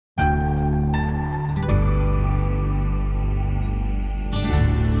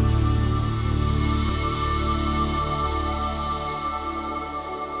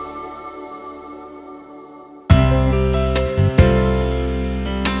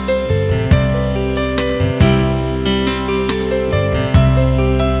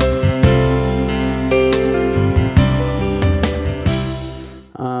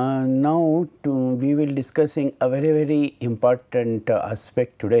discussing a very important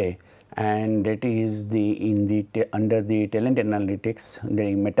aspect today, and it is under the talent analytics,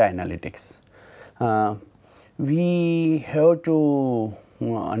 the meta analytics. We have to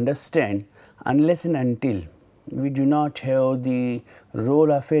understand, unless and until we do not have the role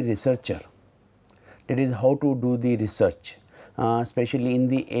of a researcher, that is how to do the research, especially in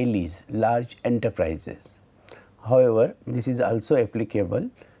the LEs, large enterprises. However, this is also applicable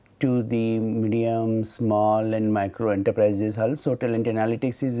to the medium, small and micro enterprises also. Talent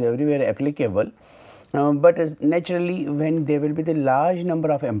analytics is everywhere applicable, but naturally when there will be the large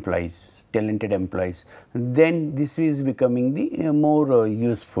number of employees, talented employees, then this is becoming the more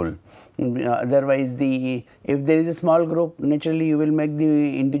useful. Otherwise, if there is a small group, naturally you will make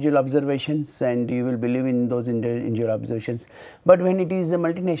the individual observations and you will believe in those individual observations. But when it is a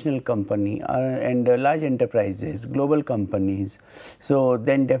multinational company and large enterprises, global companies, so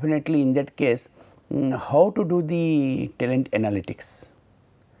then definitely in that case, how to do the talent analytics?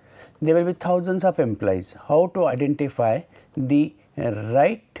 There will be thousands of employees. How to identify the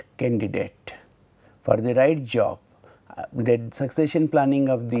right candidate for the right job? The succession planning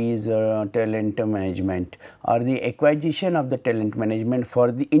of these talent management, or the acquisition of the talent management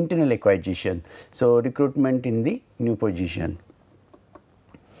for the internal acquisition. So, recruitment in the new position.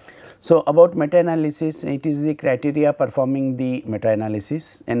 So, about meta-analysis, it is the criteria performing the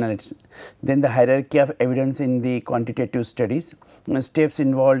meta-analysis, then the hierarchy of evidence in the quantitative studies, steps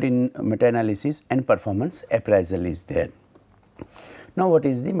involved in meta-analysis and performance appraisal is there. Now, what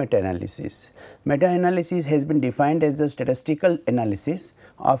is the meta-analysis? Meta-analysis has been defined as a statistical analysis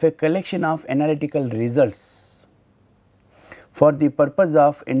of a collection of analytical results for the purpose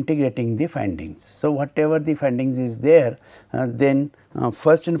of integrating the findings. So, whatever the findings is there, then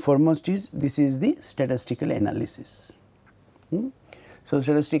first and foremost is this is the statistical analysis. So,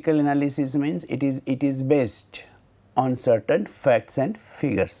 statistical analysis means it is based on certain facts and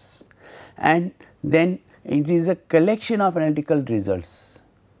figures, and then it is a collection of analytical results.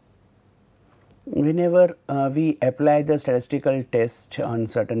 Whenever we apply the statistical test on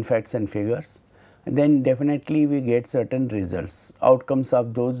certain facts and figures, then definitely we get certain results, outcomes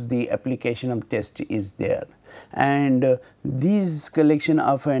of those, the application of test is there, and these collection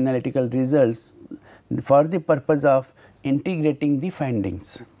of analytical results for the purpose of integrating the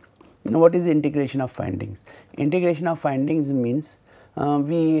findings. Now, what is integration of findings? Integration of findings means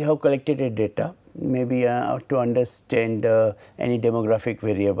we have collected a data, maybe to understand any demographic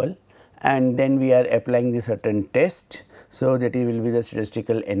variable, and then we are applying the certain test. So, that it will be the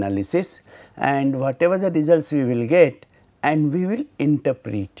statistical analysis, and whatever the results we will get, and we will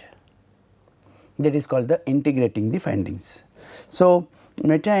interpret, that is called the integrating the findings. So,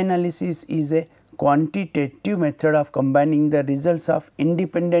 meta analysis is a quantitative method of combining the results of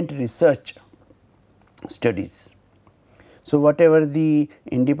independent research studies. So, whatever the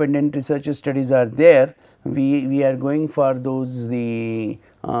independent research studies are there, we are going for those the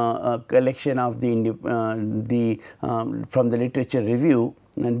collection of the from the literature review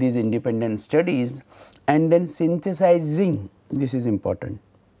and these independent studies, and then synthesizing, this is important,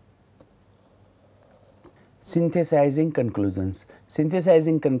 synthesizing conclusions.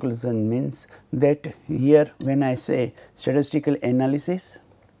 Synthesizing conclusion means that here when I say statistical analysis,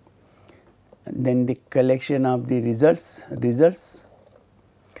 then the collection of the results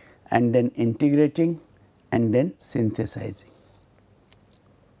and then integrating and then synthesizing.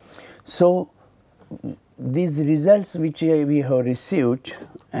 So, these results which we have received,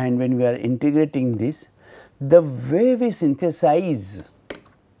 and when we are integrating this, the way we synthesize,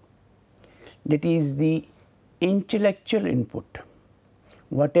 that is the intellectual input.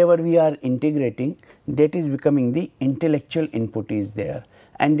 Whatever we are integrating, that is becoming the intellectual input is there,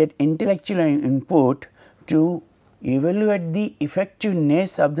 and that intellectual input to evaluate the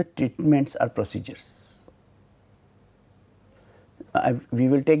effectiveness of the treatments or procedures. We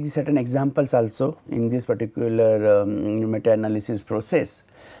will take certain examples also in this particular meta-analysis process,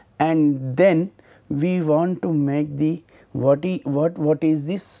 and then we want to make the what is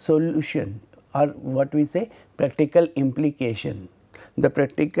the solution, or what we say practical implication, the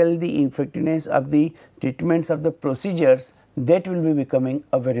effectiveness of the treatments of the procedures, that will be becoming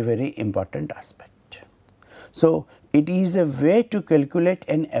a very important aspect. So, it is a way to calculate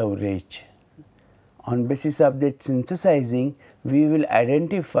an average. On basis of that synthesizing, we will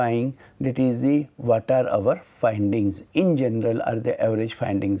identifying that is the what are our findings in general, or the average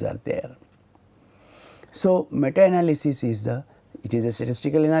findings are there. So, meta analysis is it is a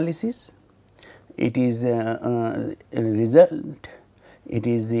statistical analysis, it is a result, it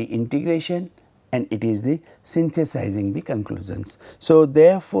is the integration, and it is the synthesizing the conclusions. So,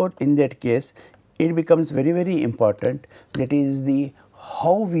 therefore, in that case it becomes very important, that is the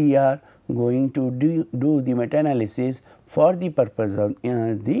how we are going to do the meta analysis for the purpose of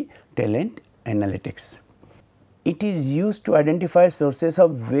the talent analytics. It is used to identify sources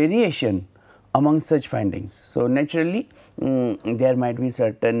of variation among such findings. So, naturally there might be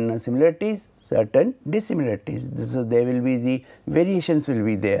certain similarities, certain dissimilarities. So, there will be the variations will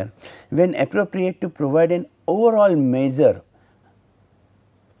be there. When appropriate, to provide an overall measure.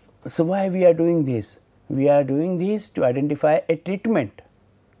 So, why we are doing this? We are doing this to identify a treatment,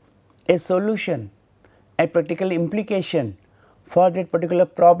 a solution, a practical implication for that particular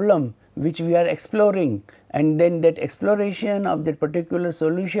problem which we are exploring, and then that exploration of that particular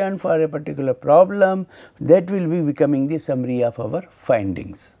solution for a particular problem, that will be becoming the summary of our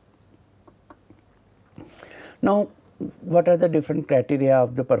findings. Now, what are the different criteria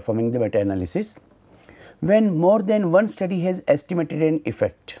of the performing the meta analysis? When more than one study has estimated an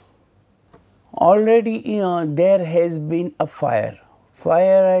effect. Already there has been a fire.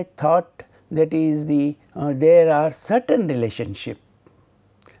 I thought that is the there are certain relationship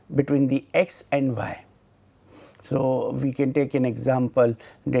between the x and y. So, we can take an example,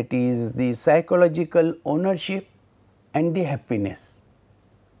 that is the psychological ownership and the happiness.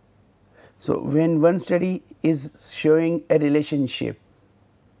 So, when one study is showing a relationship,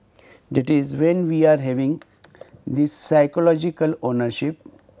 that is when we are having this psychological ownership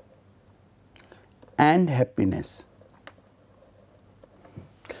and happiness.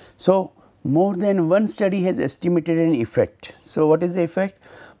 So, more than one study has estimated an effect. So, what is the effect?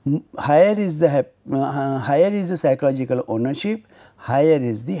 Higher is the psychological ownership, higher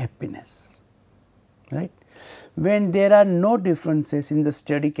is the happiness, right. When there are no differences in the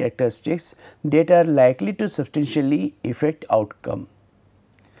study characteristics that are likely to substantially affect outcome,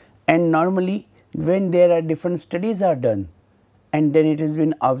 and normally when there are different studies are done and then it has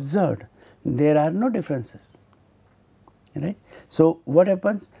been observed, there are no differences, right. So, what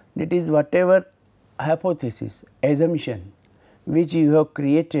happens? That is whatever hypothesis, assumption which you have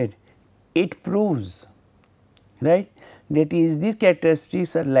created, it proves, right, that is these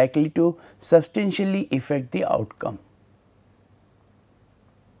characteristics are likely to substantially affect the outcome.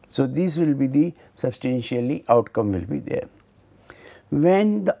 So, this will be the substantially outcome will be there.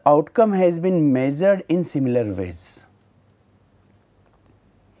 When the outcome has been measured in similar ways.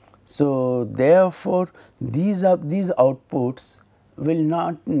 So, therefore, these outputs will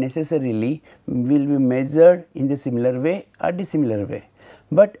not necessarily will be measured in the similar way or dissimilar way,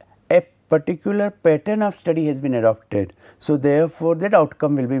 but a particular pattern of study has been adopted. So, therefore, that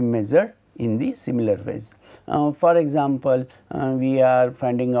outcome will be measured in the similar ways. For example, we are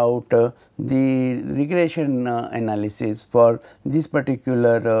finding out the regression analysis for this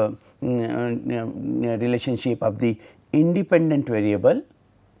particular relationship of the independent variable,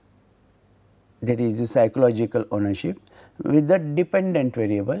 that is the psychological ownership, with the dependent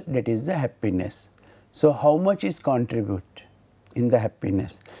variable, that is the happiness. So, how much is contribute in the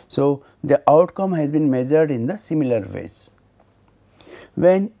happiness? So, the outcome has been measured in the similar ways.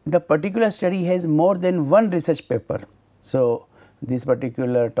 When the particular study has more than one research paper. So, this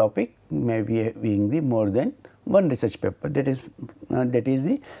particular topic may be being the more than one research paper, that is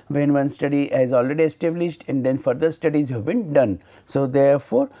the when one study has already established and then further studies have been done. So,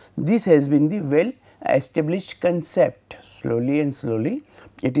 therefore, this has been the well established concept. Slowly and slowly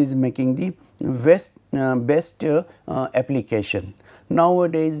it is making the best application.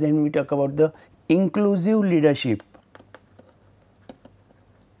 Nowadays, then we talk about the inclusive leadership.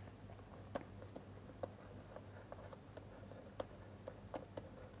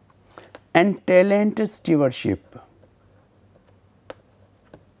 And talent stewardship.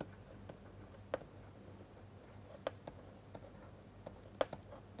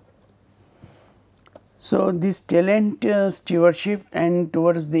 So, this talent stewardship and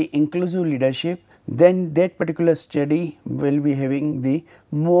towards the inclusive leadership, then that particular study will be having the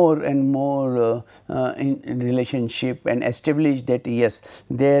more and more in relationship and establish that yes,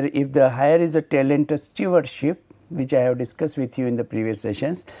 there if the higher is a talent stewardship, which I have discussed with you in the previous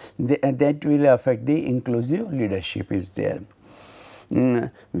sessions, that will affect the inclusive leadership is there.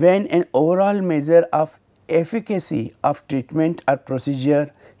 When an overall measure of efficacy of treatment or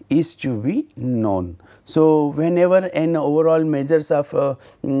procedure is to be known. So, whenever an overall measures of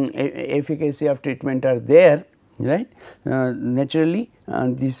efficacy of treatment are there, right, naturally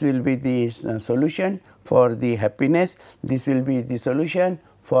this will be the solution for the happiness, this will be the solution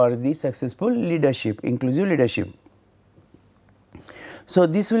for the successful leadership, inclusive leadership. So,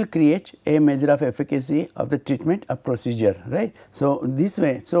 this will create a measure of efficacy of the treatment or procedure, right. So, this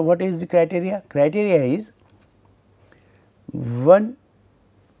way, so what is the criteria? Criteria is one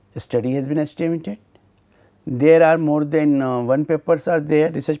study has been estimated. There are more than one papers are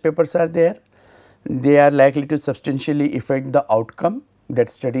there, research papers are there. They are likely to substantially affect the outcome that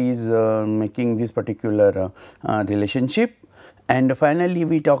study is making this particular relationship. And finally,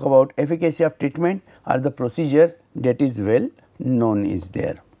 we talk about efficacy of treatment or the procedure that is well known is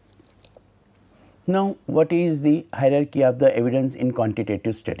there. Now, what is the hierarchy of the evidence in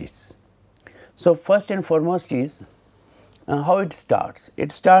quantitative studies? So, first and foremost is how it starts.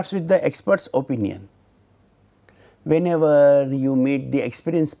 It starts with the expert's opinion. Whenever you meet the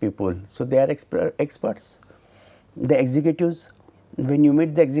experienced people, so they are experts, the executives, when you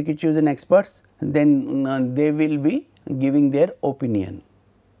meet the executives and experts, then they will be giving their opinion,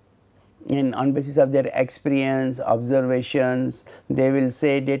 and on basis of their experience, observations, they will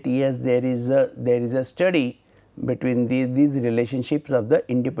say that yes, there is a study between these relationships of the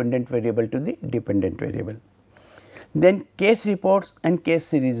independent variable to the dependent variable. Then case reports and case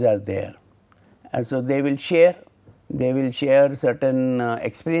series are there, and so they will share certain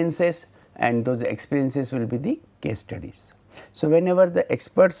experiences, and those experiences will be the case studies. So, whenever the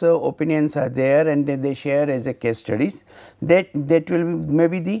experts opinions are there and then they share as a case studies, that will be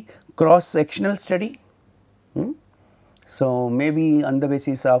maybe the cross sectional study. So, maybe on the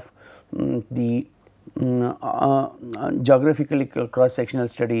basis of the geographically cross sectional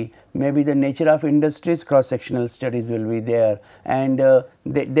study, maybe the nature of industries cross sectional studies will be there, and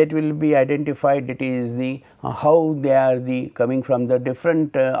that will be identified. It is the how they are the coming from the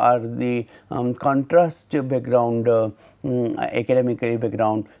different or the contrast background, academically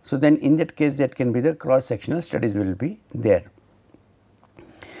background. So, then in that case that can be the cross sectional studies will be there.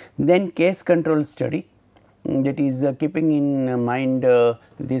 Then case control study, that is keeping in mind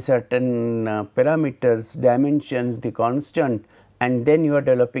the certain parameters, dimensions, the constant, and then you are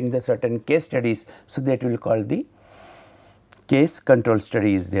developing the certain case studies. So, that will call the case control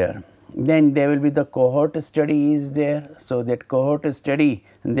study is there. Then there will be the cohort study is there. So, that cohort study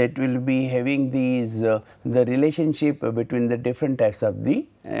that will be having these the relationship between the different types of the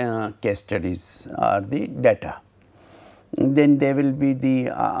case studies or the data. Then there will be the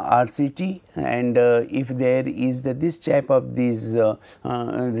RCT, and if there is this type of this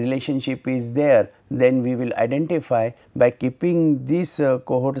relationship is there, then we will identify by keeping this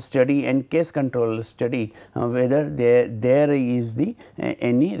cohort study and case control study whether there is the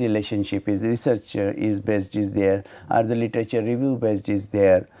any relationship is research is based is there, or the literature review based is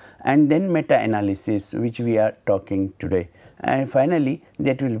there, and then meta analysis which we are talking today, and finally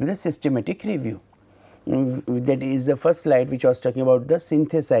that will be the systematic review. That is the first slide which was talking about the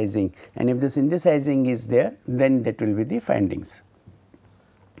synthesizing, and if the synthesizing is there, then that will be the findings.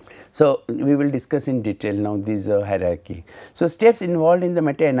 So, we will discuss in detail now this hierarchy. So, steps involved in the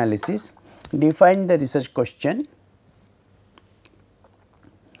meta analysis: define the research question.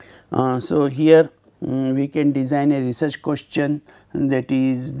 So, here we can design a research question, that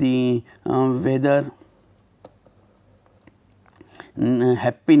is the whether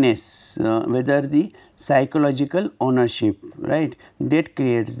happiness, whether the psychological ownership, right, that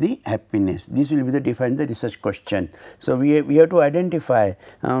creates the happiness. This will be the define the research question. So, we have to identify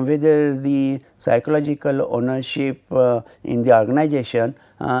whether the psychological ownership in the organization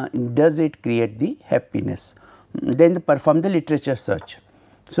does it create the happiness. Then perform the literature search.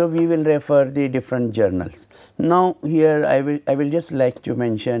 So, we will refer the different journals. Now, here I will just like to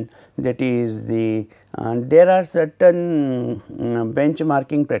mention that is the there are certain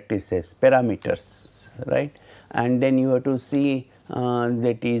benchmarking practices, parameters, right, and then you have to see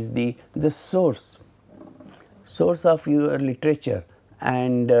that is the source of your literature,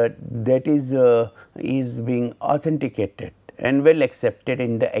 and that is being authenticated and well accepted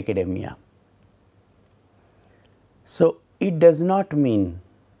in the academia. So, it does not mean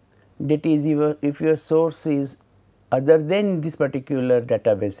that is if your source is other than this particular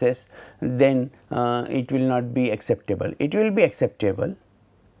databases, then it will not be acceptable. It will be acceptable,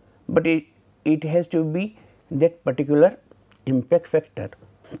 but it has to be that particular impact factor.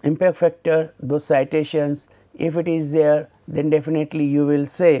 Impact factor, those citations, if it is there, then definitely you will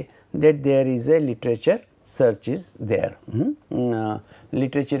say that there is a literature search is there,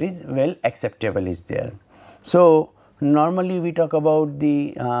 literature is well acceptable is there. So, normally we talk about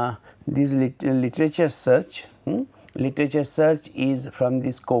the this literature search. Literature search is from the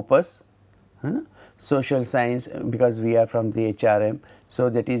Scopus, social science, because we are from the HRM. So,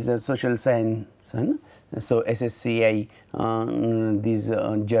 that is a social science. So, SSCI, these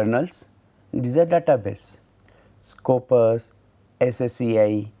journals, these are database, Scopus,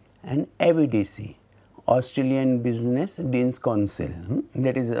 SSCI and ABDC, Australian Business Dean's Council,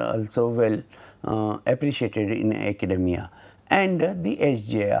 that is also well appreciated in academia. and the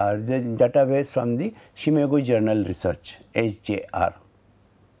SJR, the database from the Shimogo Journal Research, SJR.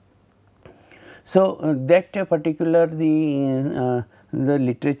 So, that particular the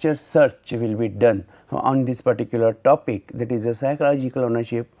literature search will be done on this particular topic, that is a psychological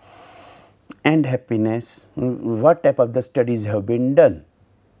ownership and happiness, what type of the studies have been done.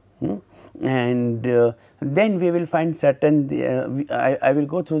 And then we will find certain I will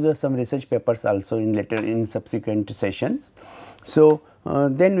go through some research papers also in subsequent sessions. So,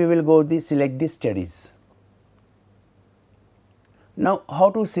 then we will select the studies. Now, how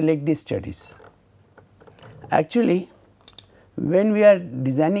to select the studies? Actually, when we are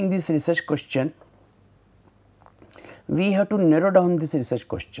designing this research question, we have to narrow down this research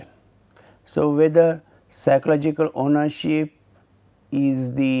question. So, whether psychological ownership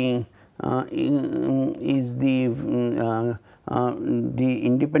is the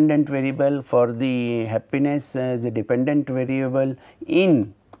independent variable, for the happiness as a dependent variable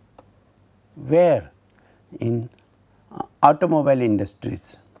in where? In automobile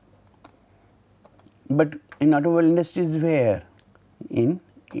industries. But in automobile industries where? In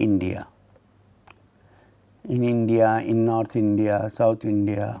India. In India, in North India, South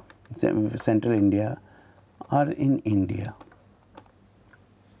India, Central India, or in India.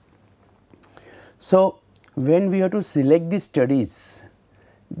 So, when we have to select the studies,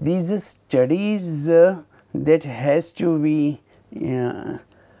 these studies that has to be the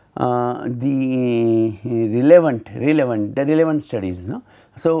relevant studies. No?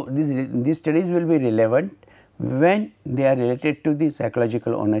 So, these studies will be relevant when they are related to the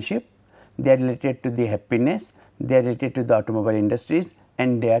psychological ownership, they are related to the happiness, they are related to the automobile industries,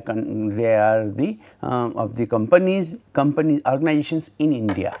 and they are the of the organizations in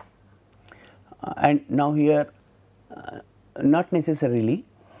India. And now here not necessarily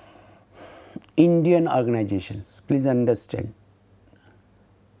Indian organizations, please understand,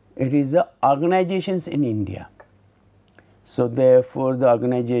 it is the organizations in India. So, therefore, the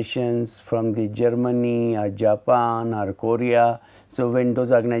organizations from the Germany or Japan or Korea, so when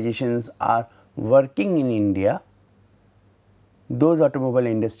those organizations are working in India, those automobile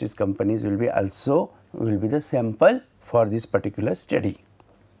industries companies will be the sample for this particular study.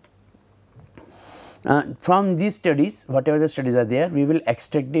 From these studies, whatever the studies are there, we will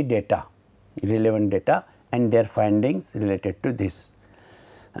extract the data, relevant data and their findings related to this.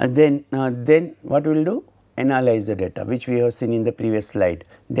 Then what we will do? Analyze the data, which we have seen in the previous slide,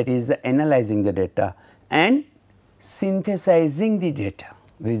 that is the analyzing the data and synthesizing the data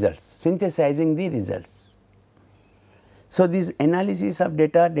results, synthesizing the results. So, this analysis of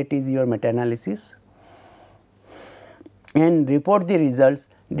data, that is your meta-analysis, and report the results,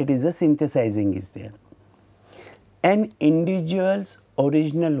 that is the synthesizing is there. An individual's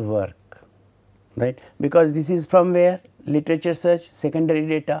original work, right, because this is from where? Literature search, secondary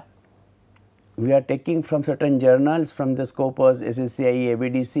data. We are taking from certain journals from the Scopus, SSCI,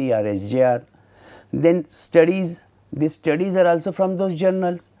 ABDC or SJR. Then studies, these studies are also from those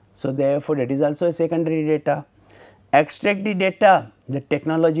journals. So, therefore, that is also a secondary data. Extract the data, the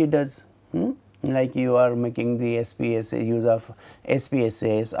technology does, like you are making the SPSS, use of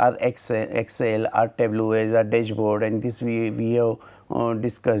SPSS or Excel or Tableaus or dashboard, and this we have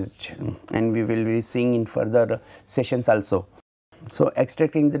discussed and we will be seeing in further sessions also. So,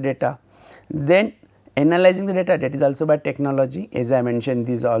 extracting the data, then analyzing the data, that is also by technology, as I mentioned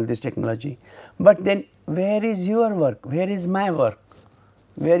all this technology. But then where is your work, where is my work,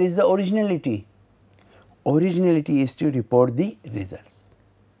 where is the originality? Originality is to report the results.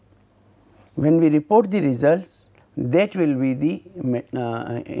 When we report the results, that will be the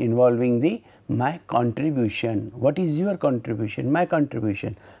involving my contribution. What is your contribution? My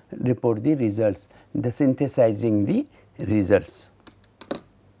contribution. Report the results, the synthesizing the results.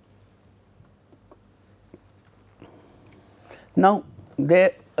 Now,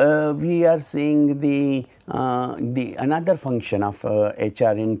 there we are seeing the another function of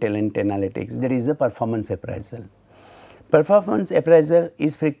HR in talent analytics, that is the performance appraisal. Performance appraisal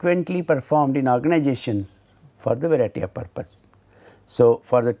is frequently performed in organizations for the variety of purpose. So,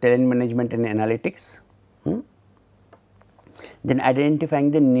 for the talent management and analytics, then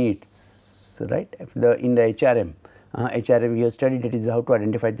identifying the needs, right, in the HRM. HRM we have studied, that is how to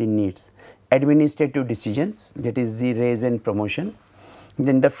identify the needs. Administrative decisions, that is the raise and promotion.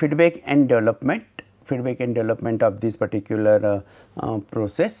 Then the feedback and development of this particular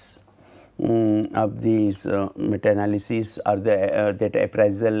process of these meta-analysis or the that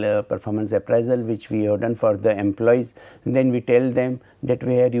appraisal, performance appraisal, which we have done for the employees. And then we tell them that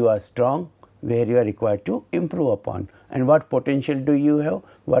where you are strong, where you are required to improve upon, and what potential do you have,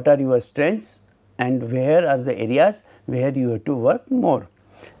 what are your strengths and where are the areas where you have to work more.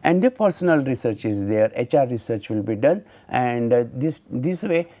 And the personal research is there, HR research will be done, and this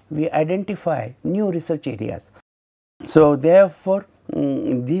way we identify new research areas. So, therefore,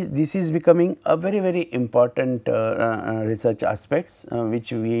 this is becoming a very important research aspects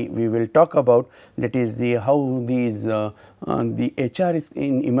which we will talk about, that is the how these the HR is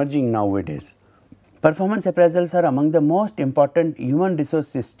emerging nowadays. Performance appraisals are among the most important human resource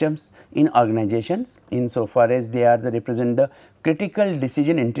systems in organizations insofar as they represent the critical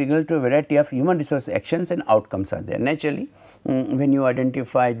decision integral to a variety of human resource actions and outcomes are there. Naturally, when you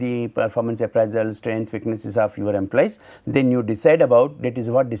identify the performance appraisal, strengths, weaknesses of your employees, then you decide about that is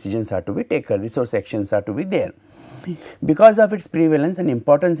what decisions are to be taken, resource actions are to be there. Because of its prevalence and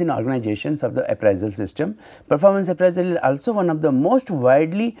importance in organizations of the appraisal system, performance appraisal is also one of the most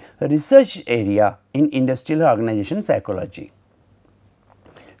widely researched area in industrial organization psychology.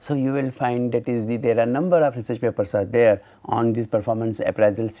 So, you will find that is there are number of research papers are there on these performance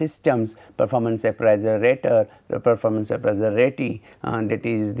appraisal systems, performance appraiser rater, performance appraiser ratee, that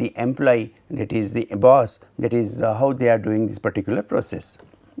is the employee, that is the boss, that is how they are doing this particular process.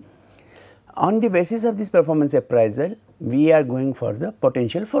 On the basis of this performance appraisal, we are going for the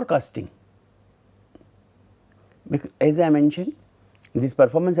potential forecasting. As I mentioned, this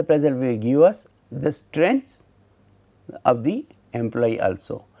performance appraisal will give us the strengths of the employee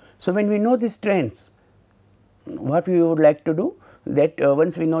also. So, when we know the strengths, what we would like to do, that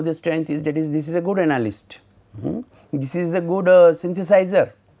once we know the strength is, that is this is a good analyst, this is a good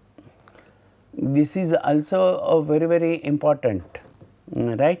synthesizer, this is also a very important,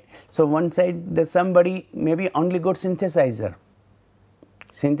 right. So, one side the somebody may be only good synthesizer,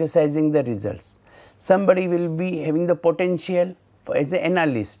 synthesizing the results, somebody will be having the potential for as an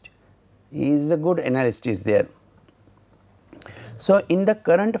analyst, he is a good analyst is there. So, in the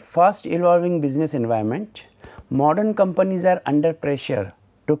current fast evolving business environment, modern companies are under pressure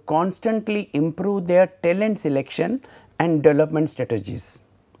to constantly improve their talent selection and development strategies.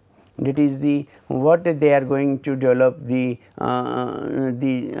 That is the what they are going to develop, the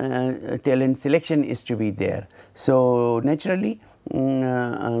talent selection is to be there. So, naturally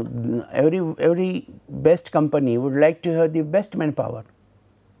every best company would like to have the best manpower.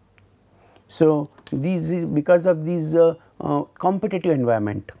 So, these is because of this competitive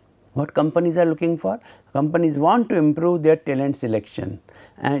environment, what companies are looking for? Companies want to improve their talent selection,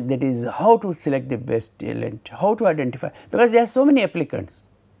 and that is how to select the best talent, how to identify, because there are so many applicants,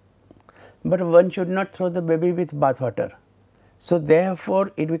 but one should not throw the baby with bathwater. So,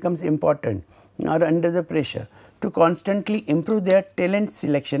 therefore, it becomes important or under the pressure to constantly improve their talent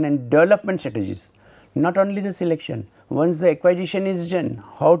selection and development strategies. Not only the selection, once the acquisition is done,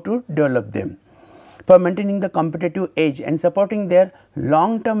 how to develop them for maintaining the competitive edge and supporting their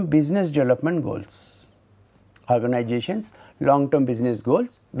long term business development goals. Organizations long term business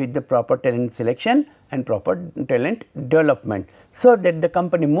goals with the proper talent selection and proper talent development, so that the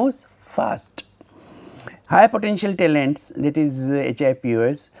company moves fast. High potential talents, that is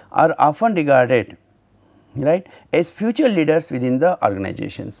HIPOs, are often regarded, right, as future leaders within the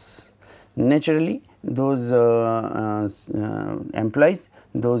organizations. Naturally, those employees,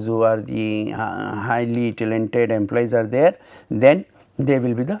 those who are the highly talented employees are there, then they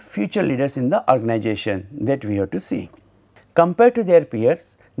will be the future leaders in the organization, that we have to see. Compared to their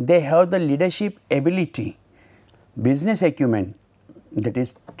peers, they have the leadership ability, business acumen, that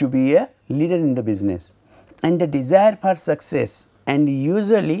is to be a leader in the business, and the desire for success, and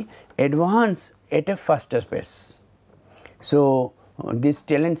usually advance at a faster pace. So, this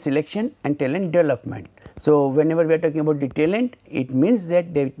talent selection and talent development. So, whenever we are talking about the talent, it means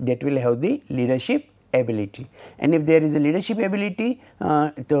that that will have the leadership ability, and if there is a leadership ability,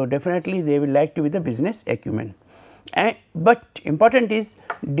 so definitely they will like to be the business acumen. And but important is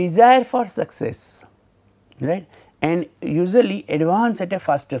desire for success, right, and usually advance at a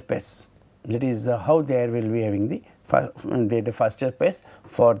faster pace. That is how they will be having the faster pace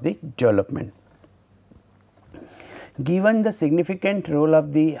for the development. Given the significant role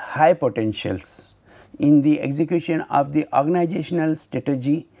of the high potentials in the execution of the organizational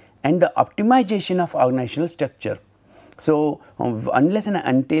strategy and the optimization of organizational structure. So, unless and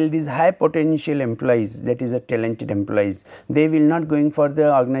until these high potential employees, that is a talented employees, they will not going for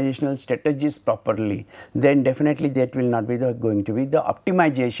the organizational strategies properly, then definitely that will not be going to be the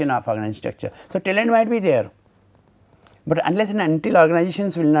optimization of organizational structure. So, talent might be there, but unless and until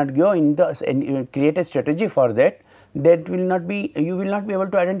organizations will not go in the and create a strategy for that, that will not be, you will not be able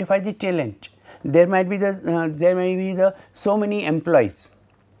to identify the talent. There might be the so many employees,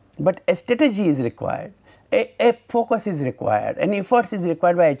 but a strategy is required. a focus is required, an effort is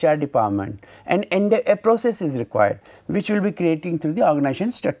required by HR department, and a process is required which will be creating through the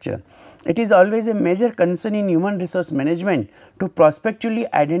organization structure. It is always a major concern in human resource management to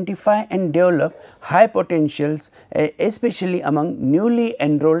prospectively identify and develop high potentials, especially among newly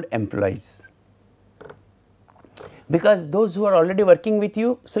enrolled employees. Because those who are already working with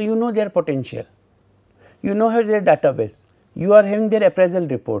you, so you know their potential, you know their database, you are having their appraisal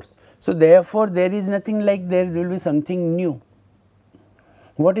reports. So, therefore, there is nothing like there will be something new.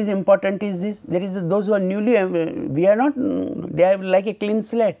 What is important is this, there is those who are newly, we are not, they are like a clean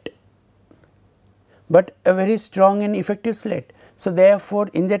slate, but a very strong and effective slate. So, therefore,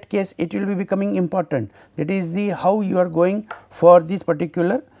 in that case it will be becoming important, that is the how you are going for this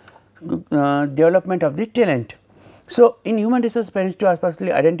particular development of the talent. So, in human resource management to firstly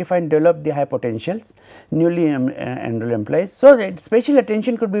identify and develop the high potentials, newly enrolled employees. So, that special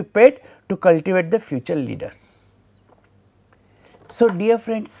attention could be paid to cultivate the future leaders. So, dear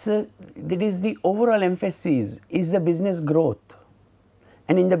friends, that is the overall emphasis is the business growth,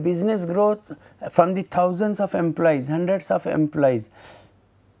 and in the business growth from the thousands of employees, hundreds of employees,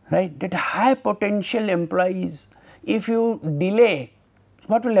 right, that high potential employees, if you delay,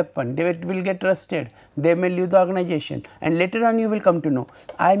 what will happen? They will get rusted, they may leave the organization, and later on you will come to know.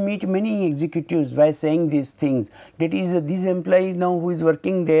 I meet many executives by saying these things, that is this employee now who is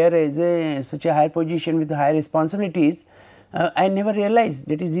working there as such a high position with high responsibilities, I never realized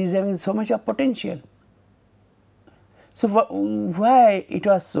that is he is having so much of potential. So, why it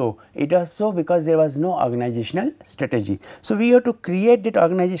was so? It was so because there was no organizational strategy. So, we have to create that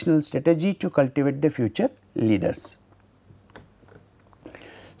organizational strategy to cultivate the future leaders.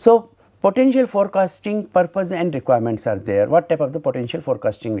 So, potential forecasting purpose and requirements are there. What type of the potential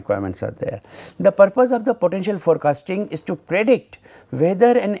forecasting requirements are there? The purpose of the potential forecasting is to predict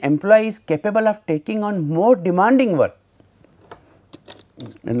whether an employee is capable of taking on more demanding work.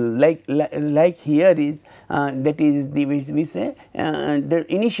 Like here is that is the we say the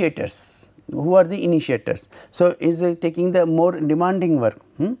initiators. Who are the initiators? So, is taking the more demanding work.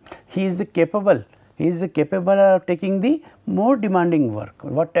 He is capable. He is capable of taking the more demanding work.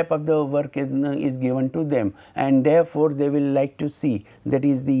 What type of the work is given to them, and therefore, they will like to see that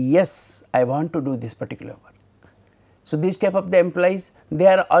is the yes, I want to do this particular work. So, this type of the employees, they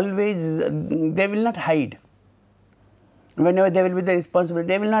are always, they will not hide. Whenever they will be the responsibility,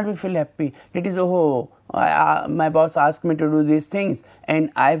 they will not be feel happy. It is, oh, my boss asked me to do these things,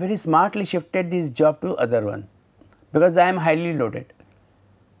 and I very smartly shifted this job to other one, because I am highly loaded.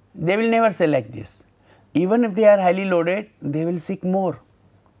 They will never say like this. Even if they are highly loaded, they will seek more.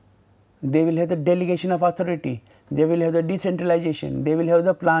 They will have the delegation of authority, they will have the decentralization, they will have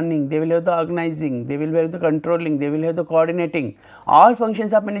the planning, they will have the organizing, they will have the controlling, they will have the coordinating. All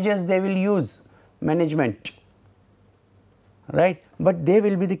functions of managers they will use management, right, but they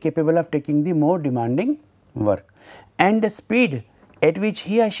will be the capable of taking the more demanding work, and the speed at which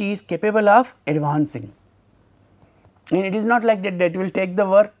he or she is capable of advancing. And it is not like that will take the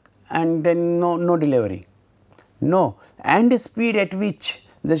work and then no delivery, no, and the speed at which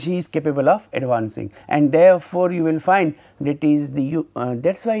she is capable of advancing, and therefore, you will find that is the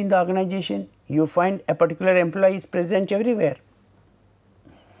that is why in the organization you find a particular employee is present everywhere.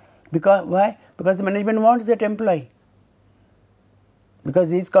 Because why? Because the management wants that employee,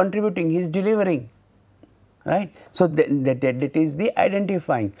 because he is contributing, he is delivering, right. So, that is the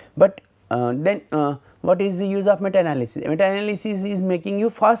identifying, but then what is the use of meta-analysis? Meta-analysis is making you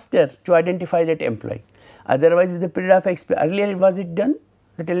faster to identify that employee. Otherwise, with the period of experience, earlier was it done,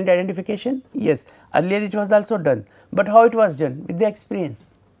 the talent identification? Yes, earlier it was also done, but how it was done? With the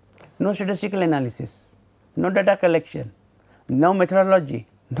experience, no statistical analysis, no data collection, no methodology,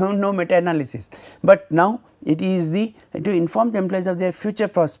 no meta-analysis, but now it is the to inform the employees of their future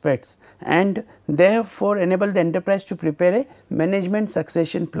prospects, and therefore, enable the enterprise to prepare a management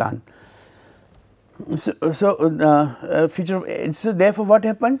succession plan. So, therefore, what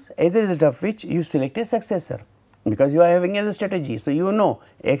happens? As a result of which you select a successor, because you are having as a strategy. So, you know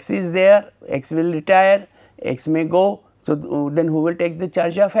X is there, X will retire, X may go. So, then who will take the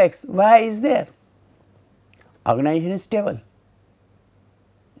charge of X? Y is there. Organization is stable.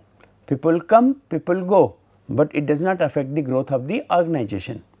 People come, people go, but it does not affect the growth of the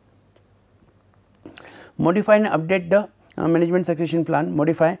organization. Modify and update the management succession plan,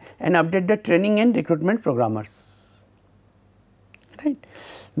 modify and update the training and recruitment programmers, right.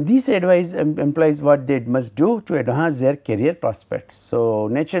 These advise employees what they must do to enhance their career prospects. So,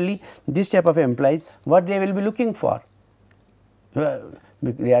 naturally this type of employees what they will be looking for,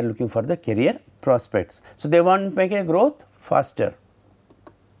 they are looking for the career prospects. So, they want to make a growth faster.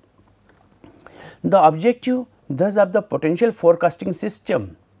 The objective thus of the potential forecasting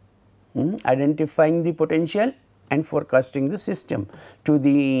system, identifying the potential and forecasting the system to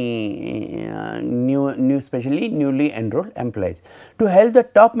the especially newly enrolled employees, to help the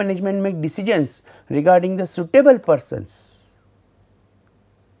top management make decisions regarding the suitable persons.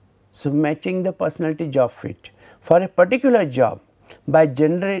 So, matching the personality job fit for a particular job by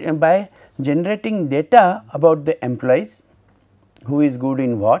generating data about the employees, who is good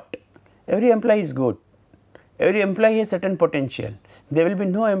in what. Every employee is good, every employee has certain potential. There will be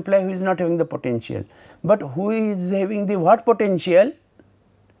no employee who is not having the potential, but who is having the what potential,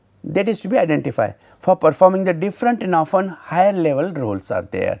 that is to be identified for performing the different and often higher level roles are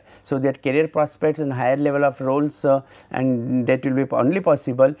there. So, that career prospects and higher level of roles and that will be only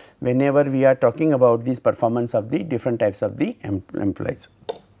possible whenever we are talking about this performance of the different types of the employees.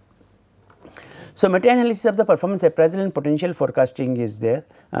 So, meta-analysis of the performance appraisal and potential forecasting is there.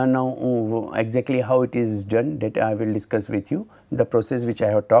 Now, exactly how it is done, that I will discuss with you, the process which I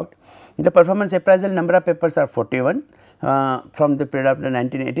have talked. The performance appraisal number of papers are 41 from the period of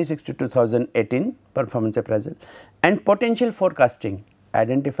 1986 to 2018 performance appraisal, and potential forecasting,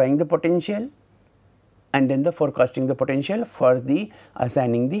 identifying the potential and then the forecasting the potential for the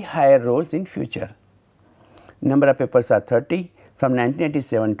assigning the higher roles in future. Number of papers are 30 from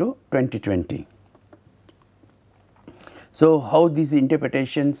 1987 to 2020. So, how these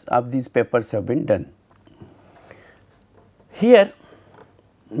interpretations of these papers have been done? Here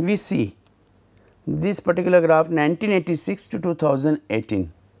we see this particular graph 1986 to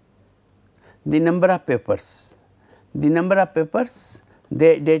 2018, the number of papers. The number of papers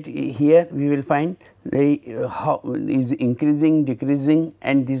that here we will find how is increasing, decreasing,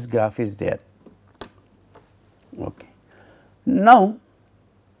 and this graph is there. Okay. Now,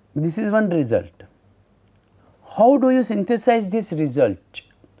 this is one result. How do you synthesize this result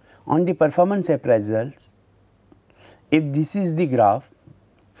on the performance appraisals? If this is the graph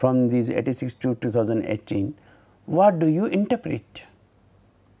from these 86 to 2018, what do you interpret?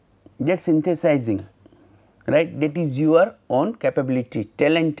 That synthesizing, right, that is your own capability,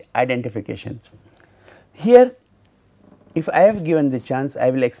 talent identification. Here, if I have given the chance,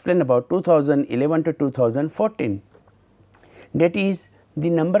 I will explain about 2011 to 2014, that is the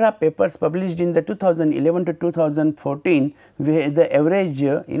number of papers published in the 2011 to 2014, where the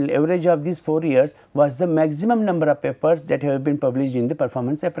average of these 4 years was the maximum number of papers that have been published in the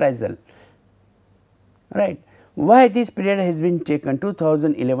performance appraisal, right. Why this period has been taken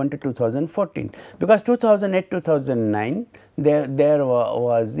 2011 to 2014? Because 2008 2009 there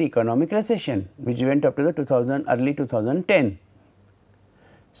was the economic recession which went up to the early 2010.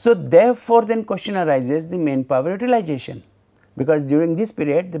 So, therefore, then question arises the manpower utilization, because during this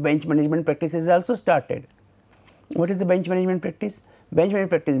period the bench management practice is also started. What is the bench management practice? Bench management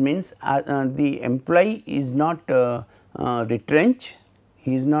practice means the employee is not retrenched,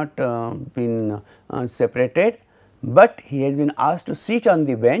 he is not been separated, but he has been asked to sit on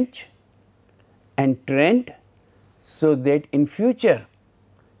the bench and trained, so that in future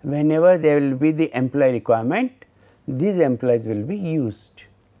whenever there will be the employee requirement, these employees will be used,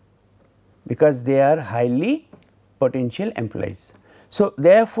 because they are highly potential employees. So,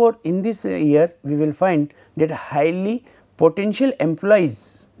 therefore, in this year we will find that highly potential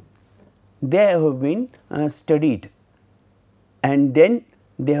employees, they have been studied and then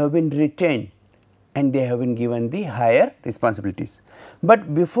they have been retained and they have been given the higher responsibilities.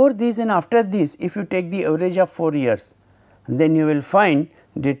 But before this and after this, if you take the average of 4 years, then you will find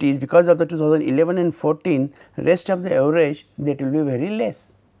that is because of the 2011 and 14, rest of the average that will be very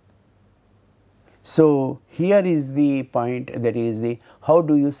less. So, here is the point, that is the how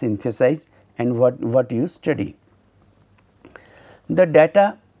do you synthesize and what you study. The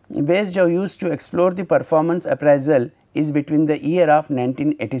data based are used to explore the performance appraisal is between the year of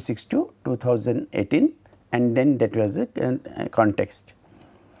 1986 to 2018, and then that was a context.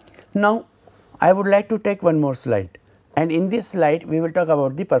 Now, I would like to take one more slide, and in this slide we will talk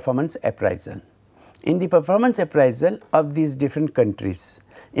about the performance appraisal. In the performance appraisal of these different countries,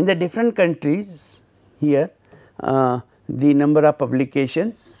 in the different countries here the number of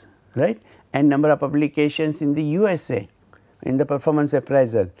publications, right, and number of publications in the USA in the performance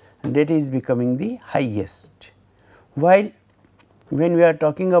appraisal, that is becoming the highest, while when we are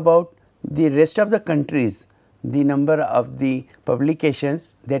talking about the rest of the countries, the number of the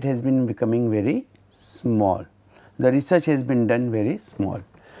publications that has been becoming very small, the research has been done very small.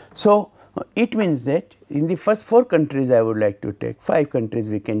 So, it means that in the first 4 countries I would like to take, 5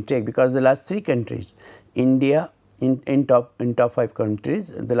 countries we can take, because the last 3 countries India, in top 5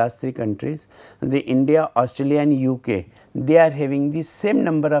 countries, the last 3 countries, the India, Australia and UK, they are having the same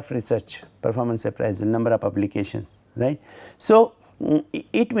number of research performance appraisal, number of publications, right. So,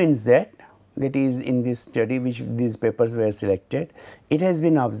 it means that is in this study which these papers were selected, it has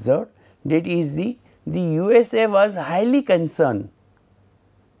been observed that is the USA was highly concerned,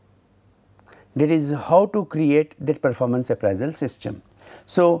 that is how to create that performance appraisal system.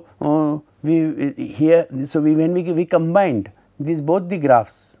 So, when we combined these both the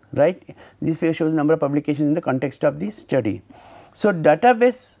graphs, right, this figure shows number of publications in the context of this study. So,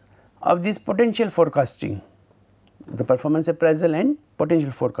 database of this potential forecasting, the performance appraisal and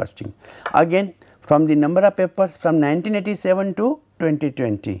potential forecasting, again from the number of papers from 1987 to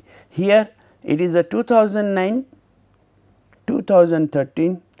 2020. Here it is a 2009,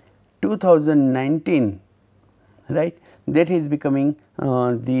 2013, 2019, right, that is becoming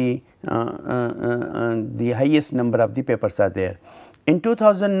the highest number of the papers are there. In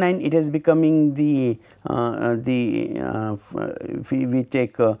 2009 it is becoming the if we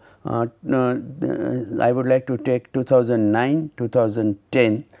take I would like to take 2009,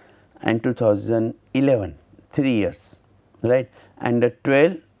 2010 and 2011, 3 years, right, and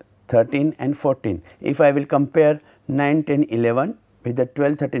 12, 13 and 14. If I will compare 9, 10, 11 with the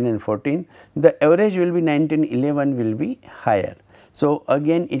 12, 13 and 14, the average will be 9, 10, 11 will be higher. So,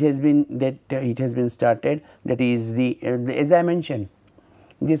 again it has been that it has been started, that is the as I mentioned,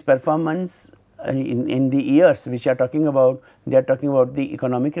 this performance in the years which are talking about, they are talking about the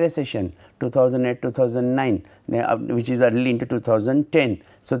economic recession 2008, 2009 which is early into 2010.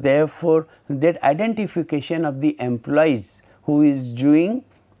 So, therefore, that identification of the employees who is doing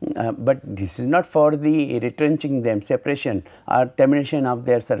but this is not for the retrenching them, separation or termination of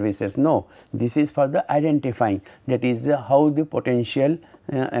their services. No, this is for the identifying, that is how the potential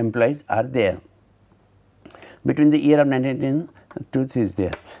employees are there between the year of 1910 truth is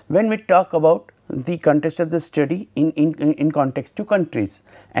there. When we talk about the context of the study in context to countries,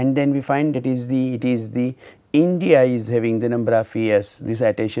 and then we find that is the India is having the number of years, the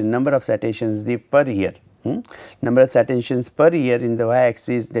citation number of citations the per year. Number of citations per year in the y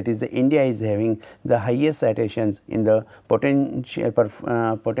axis, that is India is having the highest citations in the potential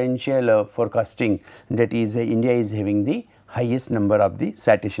forecasting, that is India is having the highest number of the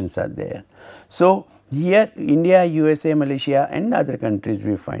citations are there. So, here India, USA, Malaysia and other countries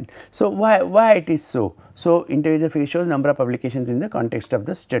we find. So, why it is so? So, individual figure shows number of publications in the context of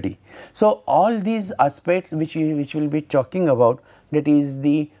the study. So, all these aspects which we will be talking about, that is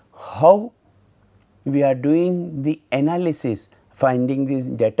the how we are doing the analysis, finding this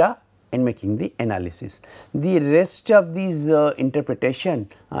data and making the analysis. The rest of these interpretation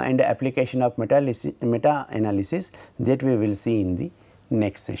and application of meta analysis, that we will see in the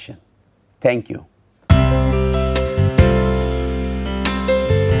next session. Thank you.